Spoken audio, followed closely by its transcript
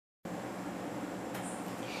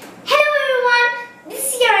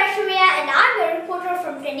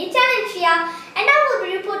Penny Talentia, and I will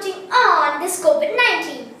be reporting on this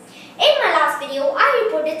COVID-19. In my last video, I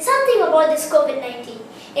reported something about this COVID-19.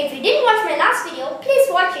 If you didn't watch my last video, please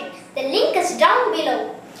watch it. The link is down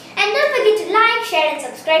below. And don't forget to like, share and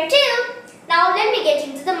subscribe too. Now let me get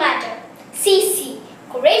into the matter. CC,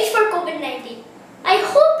 Courage for COVID-19. I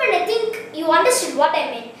hope and I think you understood what I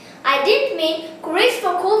meant. I didn't mean courage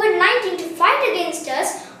for COVID-19 to fight against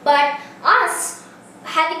us, but us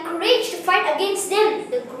having courage to fight against them,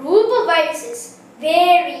 the group of viruses.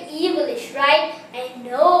 Very evilish, right? I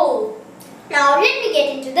know. Now let me get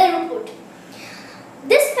into the report.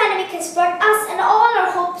 This pandemic has brought us and all our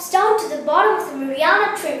hopes down to the bottom of the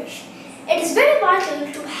Mariana Trench. It is very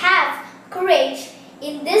vital to have courage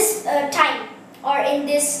in this time, or in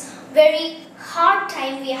this very hard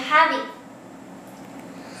time we are having.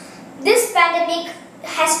 This pandemic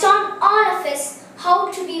has taught all of us how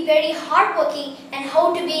to be very hardworking and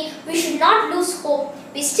how to be, we should not lose hope.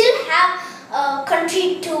 We still have a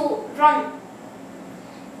country to run.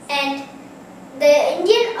 And the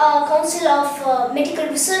Indian Council of Medical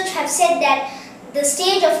Research have said that the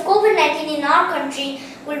stage of COVID-19 in our country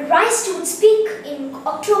will rise to its peak in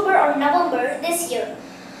October or November this year.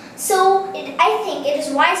 So I think it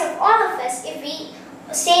is wise of all of us if we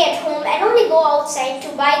stay at home and only go outside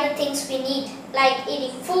to buy the things we need, like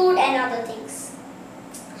eating food and other things.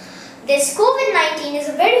 This COVID-19 is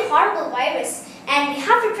a very horrible virus and we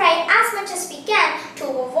have to try as much as we can to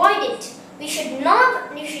avoid it. We should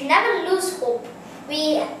never lose hope.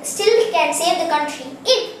 We still can save the country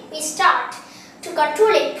if we start to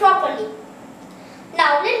control it properly.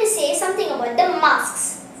 Now let me say something about the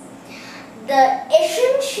masks. The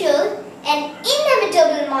essential and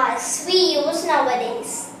inevitable masks we use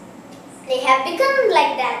nowadays. They have become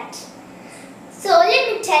like that. So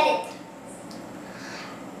let me tell it.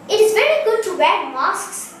 It is very good to wear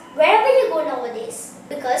masks wherever you go nowadays,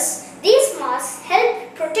 because these masks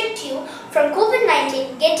help protect you from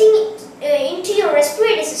COVID-19 getting into your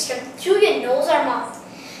respiratory system through your nose or mouth.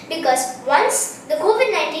 Because once the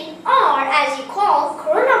COVID-19, or as you call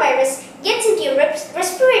coronavirus, gets into your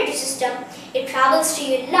respiratory system, it travels to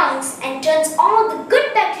your lungs and turns all the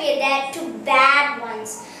good bacteria there to bad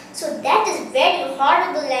ones. So that is very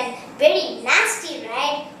horrible and very nasty,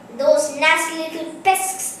 right? Those nasty little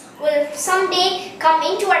pests will someday come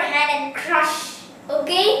into our hand and crush,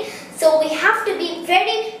 okay? So we have to be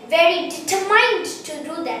very, very determined to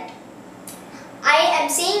do that. I am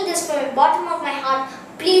saying this from the bottom of my heart.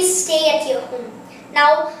 Please stay at your home.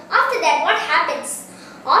 Now, after that, what happens?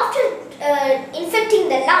 After infecting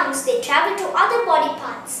the lungs, they travel to other body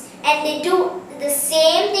parts and they do the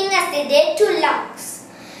same thing as they did to lungs.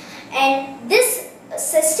 And this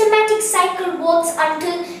systematic cycle works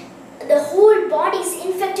until the whole body is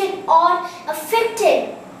infected or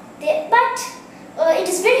affected. It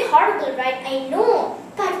is very horrible, right? I know,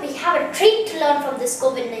 but we have a trait to learn from this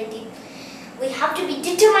COVID-19. We have to be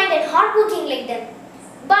determined and hardworking like them.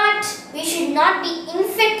 But we should not be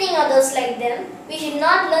infecting others like them. We should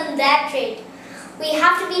not learn that trait. We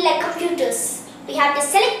have to be like computers. We have to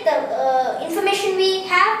select the information we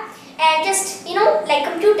have and just, like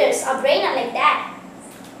computers, our brain are like that.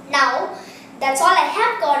 Now, that's all I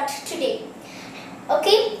have got today.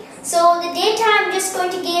 Okay, so the data I'm just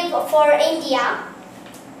going to give for India.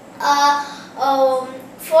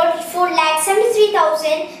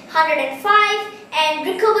 4,73,105 and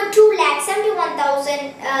recovered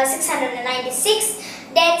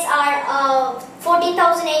 2,71,696. Deaths are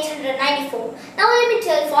 14,894. Now let me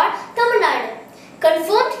tell for Tamil Nadu.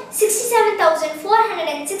 Confirmed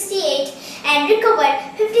 67,468 and recovered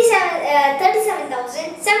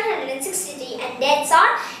 37,763 and deaths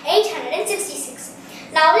are 866.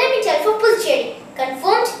 Now let me tell for Puducherry.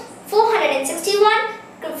 Confirmed 461,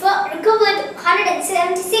 recovered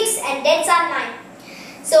 176 and deaths are 9.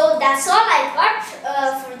 So that's all I got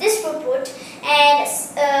for this report, and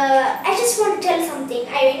I just want to tell something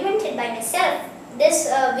I invented by myself, this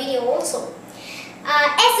video also.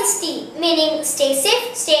 SST, meaning stay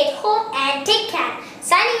safe, stay at home and take care.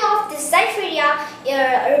 Signing off, this is Aishwarya,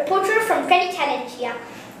 a reporter from Penny Talentia.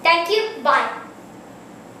 Thank you, bye.